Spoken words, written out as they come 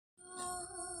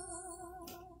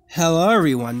Hello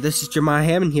everyone, this is Jeremiah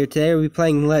Hammond here. Today we'll be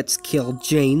playing Let's Kill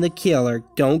Jane the Killer.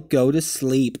 Don't go to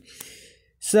sleep.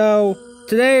 So,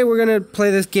 today we're gonna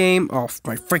play this game. Oh,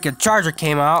 my freaking charger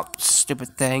came out.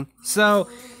 Stupid thing. So,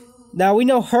 now we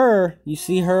know her. You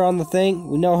see her on the thing?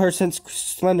 We know her since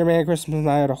Slenderman Christmas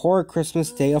Night, a horror Christmas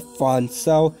day of fun.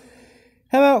 So,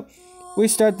 how about we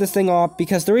start this thing off?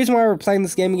 Because the reason why we're playing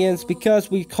this game again is because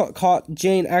we caught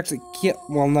Jane actually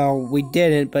well, no, we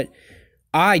didn't, but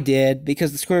I did,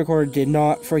 because the screen recorder did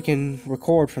not freaking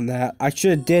record from that. I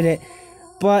should have did it,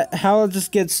 but how let's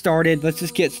just get started. Let's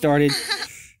just get started.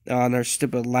 Oh, and their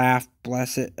stupid laugh,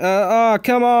 bless it. Oh,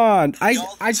 come on. I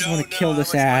just want to kill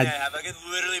this ad. I could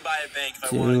literally buy a bank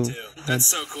if I wanted to. That's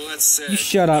so cool. That's sick. You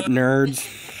shut up, nerds.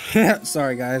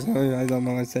 Sorry, guys. I don't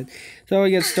know what I said. So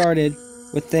we get started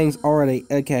with things already.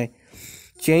 Okay.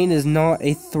 Jane is not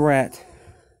a threat.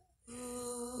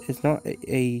 It's not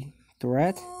a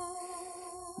threat?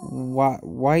 While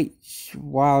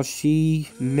she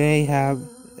may have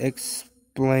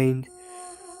explained.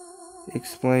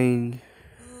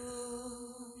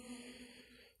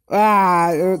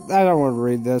 I don't want to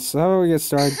read this. So how do we get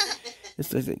started?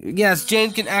 Yes,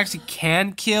 Jane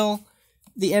can kill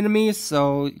the enemies,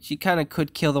 so she kind of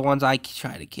could kill the ones I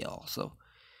try to kill. So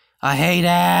I hate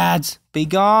ads. Be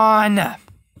gone. I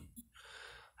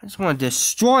just want to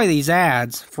destroy these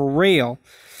ads for real.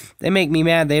 They make me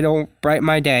mad. They don't brighten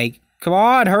my day. Come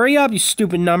on, hurry up, you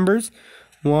stupid numbers.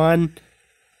 1.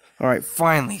 Alright,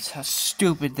 finally. How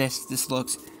stupid this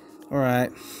looks.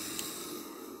 Alright.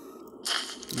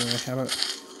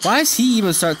 Why does he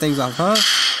even start things off, huh?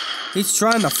 He's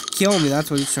trying to kill me. That's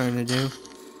what he's trying to do.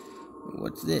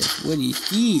 What's this? What is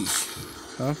this?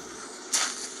 Huh?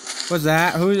 What's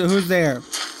that? Who's there?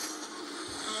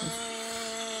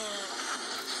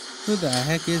 Who the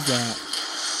heck is that?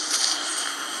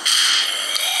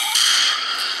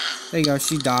 There you go,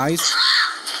 she dies.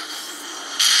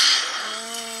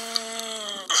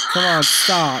 Come on,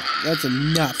 stop. That's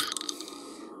enough.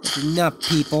 That's enough,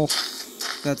 people.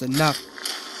 That's enough.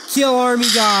 Kill army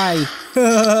guy!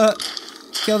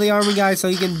 Kill the army guy so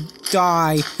he can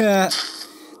die.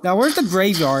 Now, where's the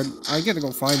graveyard? I gotta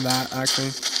go find that,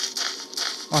 actually.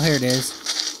 Oh, here it is.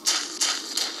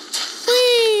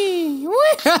 Whee!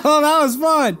 Whee! Oh, that was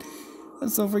fun!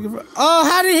 That's so freaking fun. Oh,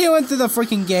 how did he went through the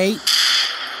freaking gate?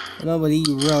 No, but he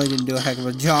really didn't do a heck of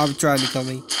a job trying to kill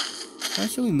me. How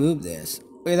should we move this?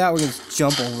 Wait, that we're gonna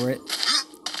jump over it.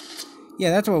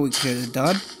 Yeah, that's what we could have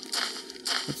done.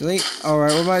 Actually,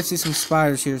 alright, we might see some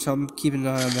spiders here, so I'm keeping an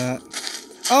eye on that.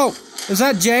 Oh! Is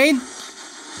that Jane?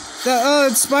 Oh,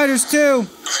 it's spiders too!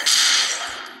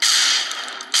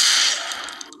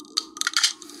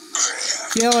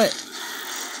 Kill it!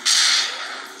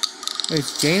 Wait,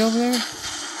 is Jane over there?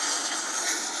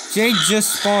 Jane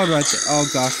just spawned right there. Oh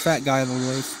gosh, fat guy on the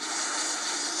loose.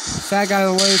 Fat guy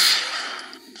on the loose.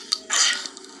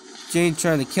 Jane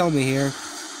trying to kill me here.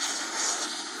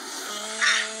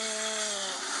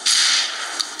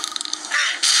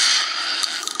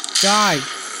 Die.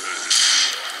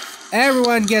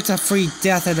 Everyone gets a free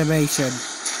death animation.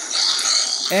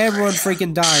 Everyone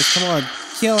freaking dies. Come on,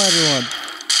 kill everyone.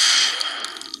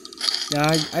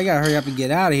 Now I gotta hurry up and get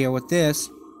out of here with this.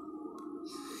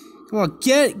 Come on,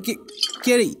 get it,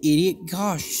 idiot.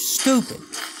 Gosh, stupid.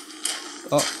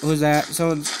 Oh, who's that?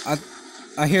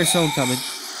 I hear someone coming.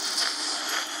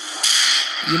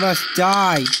 You must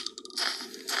die.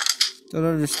 Don't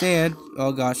understand.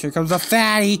 Oh gosh, here comes a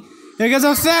fatty. Here comes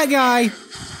a fat guy.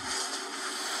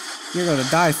 You're gonna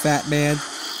die, fat man.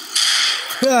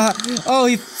 Oh,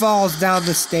 he falls down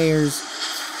the stairs.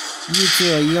 You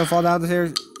too. You gonna fall down the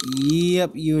stairs?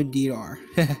 Yep, you indeed are.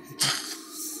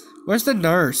 Where's the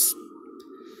nurse?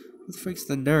 Who the freak's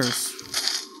the nurse?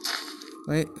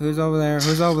 Wait, who's over there?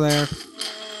 Who's over there?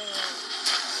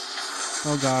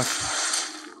 Oh gosh.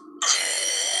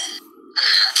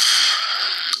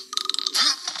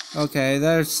 Okay,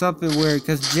 there's something weird,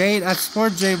 because Jane, I swore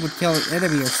Jane would kill an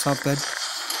enemy or something.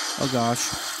 Oh gosh.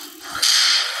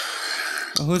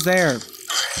 Oh, who's there?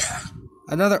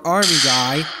 Another army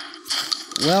guy.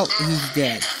 Well, he's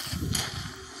dead.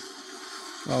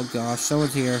 Oh gosh,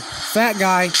 someone's here. Fat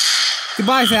guy.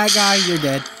 Goodbye, fat guy. You're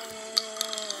dead.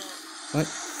 What?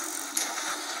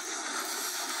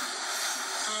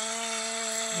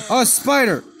 Oh, a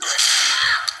spider.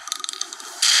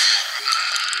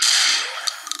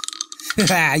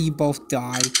 You both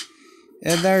die.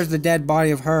 And there's the dead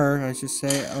body of her, I should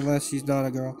say, unless she's not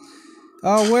a girl.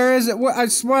 Oh, where is it? I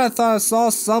swear I thought I saw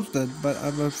something, but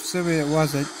I'm assuming it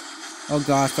wasn't. Oh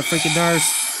gosh, the freaking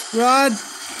nurse. Run!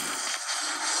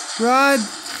 Run!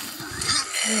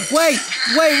 Wait,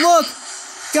 look!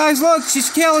 Guys, look, she's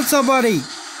killing somebody!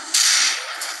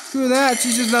 Screw that.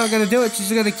 She's just not gonna do it.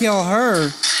 She's gonna kill her.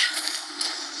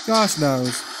 Gosh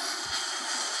knows.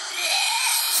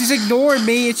 She's ignoring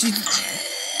me, and it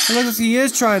looks like she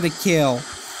is trying to kill.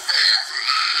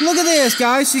 Look at this,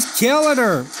 guys. She's killing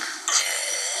her.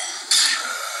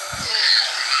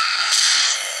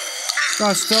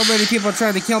 Gosh, so many people are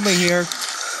trying to kill me here.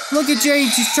 Look at Jane.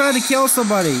 She's trying to kill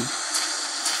somebody.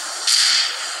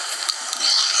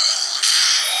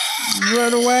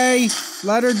 Run away.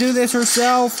 Let her do this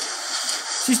herself.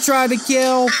 She's trying to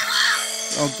kill.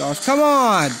 Oh, gosh. Come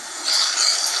on.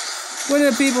 When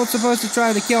are people supposed to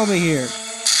try to kill me here?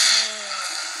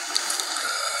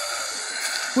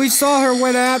 We saw her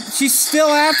went out. She's still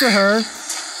after her.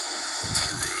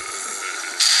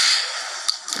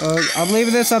 I'm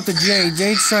leaving this up to Jane.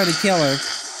 Jane's trying to kill her.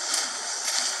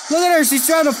 Look at her. She's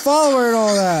trying to follow her and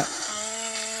all that.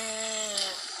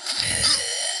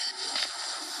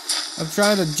 I'm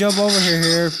trying to jump over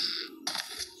here.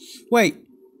 Wait.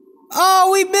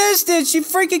 Oh, we missed it. She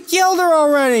freaking killed her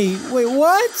already. Wait,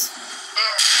 what?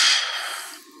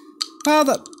 How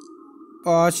the...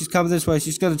 Oh, she's coming this way.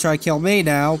 She's going to try to kill me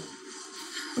now.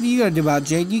 What are you going to do about it,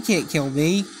 Jane? You can't kill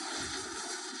me.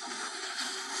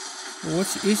 What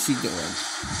is she doing?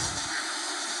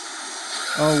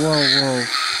 Oh, whoa, whoa.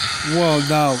 Whoa,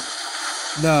 no.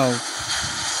 No.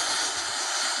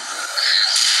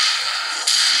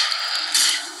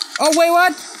 Oh, wait,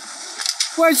 what?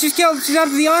 What? She's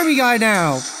after the army guy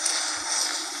now.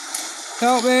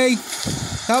 Help me.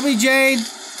 Help me, Jane.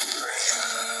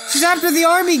 She's after the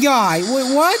army guy.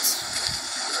 Wait, what?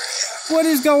 What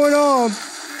is going on?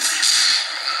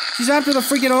 She's after the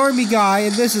freaking army guy,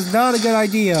 and this is not a good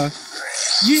idea.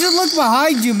 You should look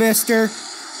behind you, mister.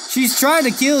 She's trying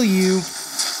to kill you.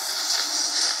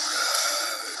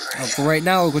 Oh, great.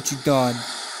 Now look what you've done.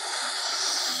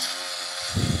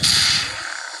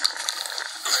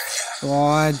 Go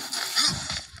on.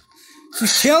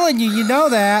 She's killing you. You know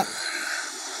that.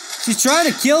 She's trying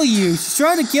to kill you. She's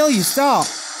trying to kill you. Stop.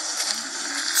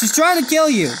 She's trying to kill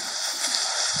you.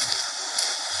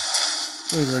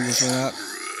 Let me bring this one up.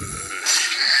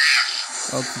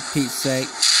 Oh, for Pete's sake.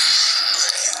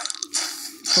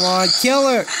 Come on, kill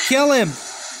her! Kill him!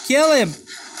 Kill him!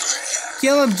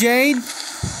 Kill him, Jane!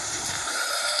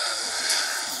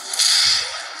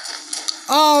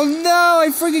 Oh no! I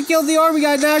freaking killed the army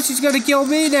guy. Now she's gonna kill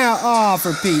me now. Oh,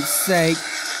 for Pete's sake.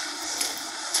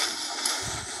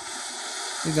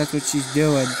 I think that's what she's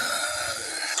doing.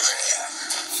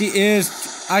 She is.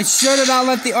 I should have not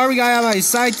let the army guy out of my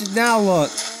sight. Now look.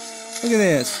 Look at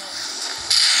this.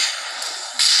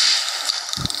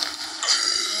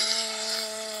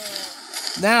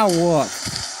 Now what?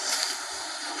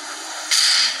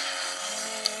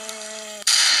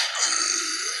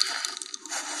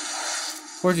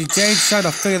 Fortunately, Jane's trying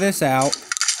to figure this out.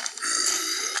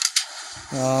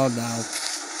 Oh no.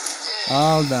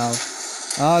 Oh no.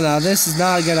 Oh no, this is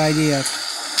not a good idea.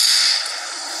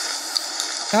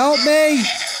 Help me!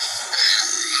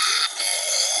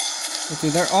 Okay,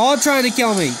 they're all trying to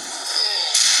kill me.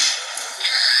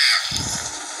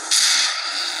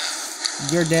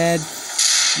 You're dead.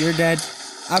 You're dead.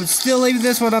 I'm still leaving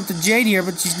this one up to Jane here,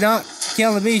 but she's not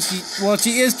killing me. Well,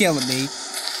 she is killing me.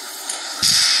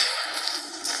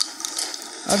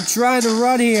 I'm trying to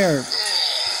run here.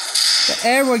 But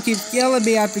everyone keeps killing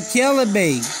me after killing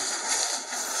me.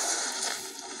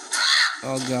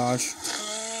 Oh, gosh.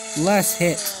 Less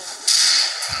hit.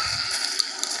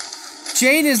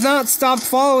 Jane has not stopped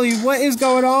following. What is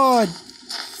going on?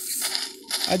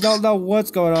 I don't know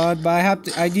what's going on,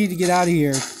 but I need to get out of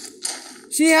here.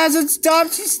 She hasn't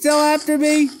stopped. She's still after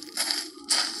me.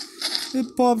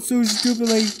 It pops so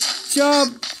stupidly.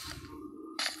 Jump.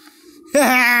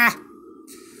 Ha!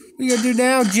 What are you gonna do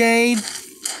now, Jane?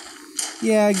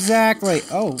 Yeah, exactly.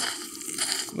 Oh.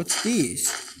 What's these?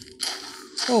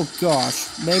 Oh,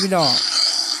 gosh. Maybe not.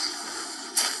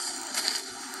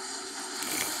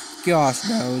 Gosh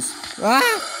knows.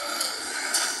 Ah!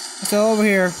 It's all over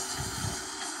here.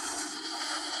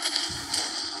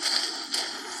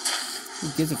 Who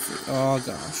gives a freak? Oh,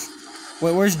 gosh.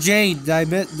 Wait, where's Jane? Did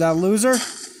I lose her?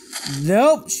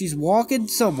 Nope. She's walking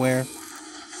somewhere.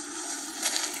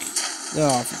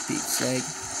 Oh, for Pete's sake.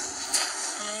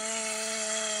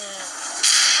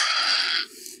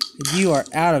 And you are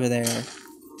out of there.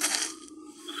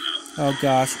 Oh,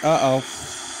 gosh. Uh-oh.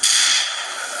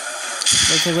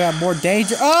 Looks like we have more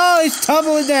danger. Oh, he's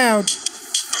tumbling down.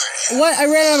 What? I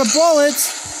ran out of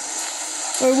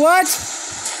bullets. Wait, what?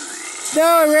 No,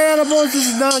 I ran out of bullets. This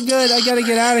is not good. I gotta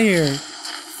get out of here.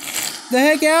 The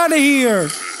heck out of here.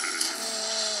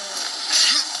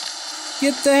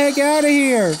 Get the heck out of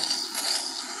here.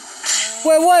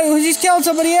 Wait, she's killing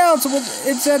somebody else.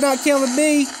 Instead not killing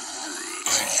me.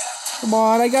 Come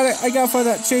on, I gotta find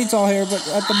that chainsaw here, but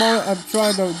at the moment I'm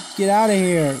trying to get out of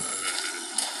here.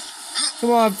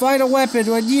 Come on, find a weapon.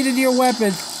 I needed your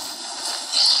weapon.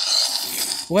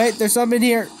 Wait, there's something in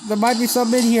here. There might be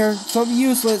something in here. Something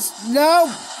useless.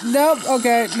 No! Nope.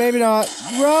 Okay, maybe not.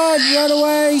 Run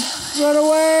away! Run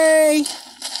away!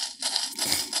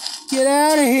 Get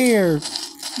out of here!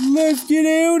 Let's get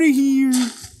out of here!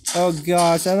 Oh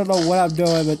gosh, I don't know what I'm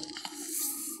doing, but...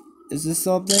 Is this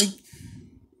something?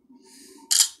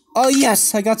 Oh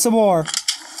yes, I got some more.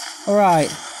 Alright.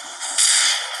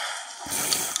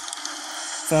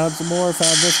 Found some more,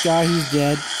 found this guy, he's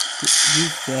dead.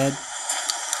 He's dead.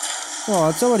 Come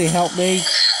on, somebody help me.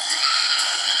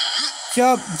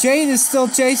 Jump! Jane is still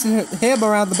chasing him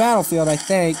around the battlefield, I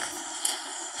think.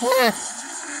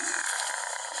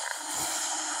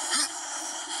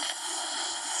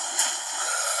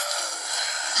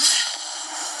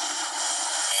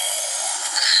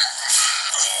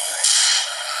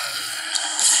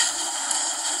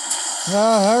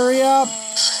 Hurry up!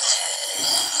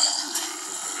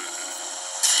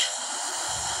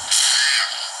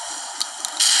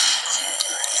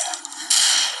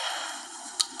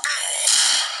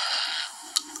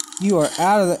 You are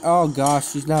out of the... Oh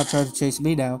gosh, she's now trying to chase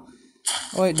me now.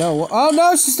 Oh wait, no. Oh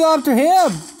no, she's still after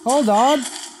him! Hold on.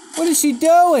 What is she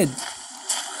doing?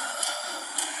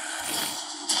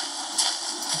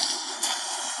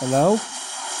 Hello?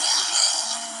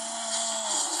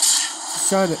 She's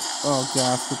trying to... Oh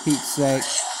gosh, for Pete's sake.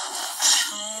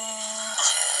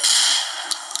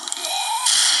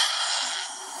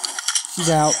 She's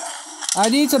out. I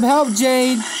need some help,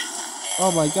 Jane!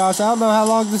 Oh my gosh, I don't know how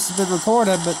long this has been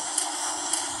recorded, but...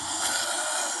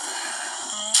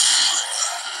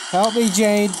 Help me,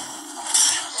 Jane.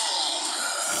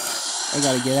 I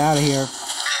gotta get out of here.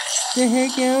 Get the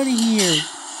heck out of here.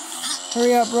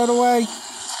 Hurry up, run away.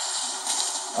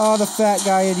 Oh, the fat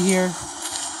guy in here.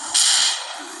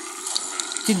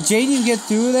 Can Jane even get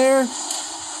through there?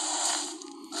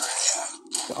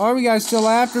 The army guy's still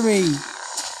after me.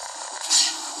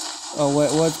 Oh,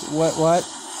 wait, what?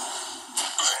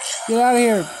 Get out of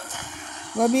here.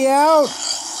 Let me out.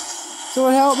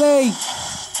 Someone help me.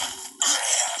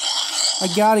 I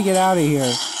gotta get out of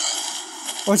here.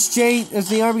 Or is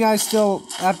the army guy still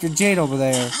after Jane over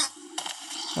there?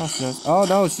 Oh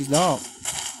no, she's not.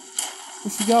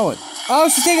 Where's she going? Oh,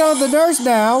 she's taking on the nurse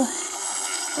now.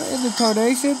 In the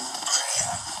tarnation.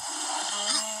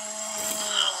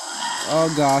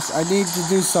 Oh gosh, I need to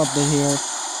do something here.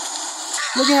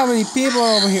 Look at how many people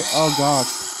are over here. Oh gosh.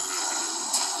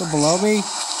 So below me?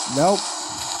 Nope.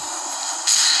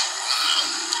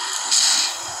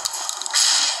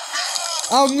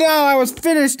 Oh no, I was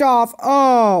finished off.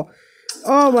 Oh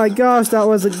my gosh, that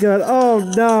wasn't good. Oh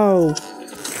no.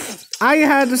 I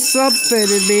had something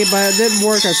in me, but it didn't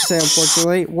work, I should say,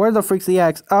 unfortunately. Where the freak's the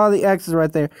X? Oh, the X is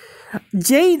right there.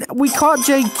 Jane, we caught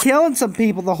Jane killing some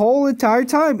people the whole entire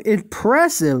time.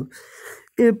 Impressive.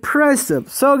 Impressive.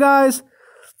 So guys,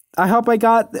 I hope I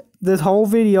got this whole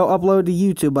video uploaded to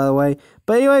YouTube, by the way.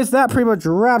 But anyways, that pretty much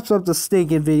wraps up the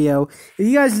stinking video. If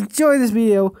you guys enjoyed this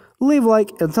video, leave a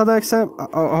like. Until next time.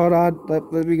 Oh, hold on.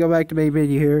 Let me go back to main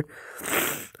menu here.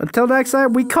 Until next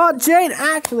time, we caught Jane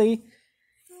actually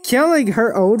killing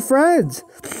her own friends.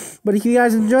 But if you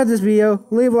guys enjoyed this video,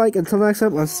 leave a like. Until next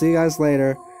time, I'll see you guys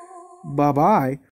later. Bye-bye.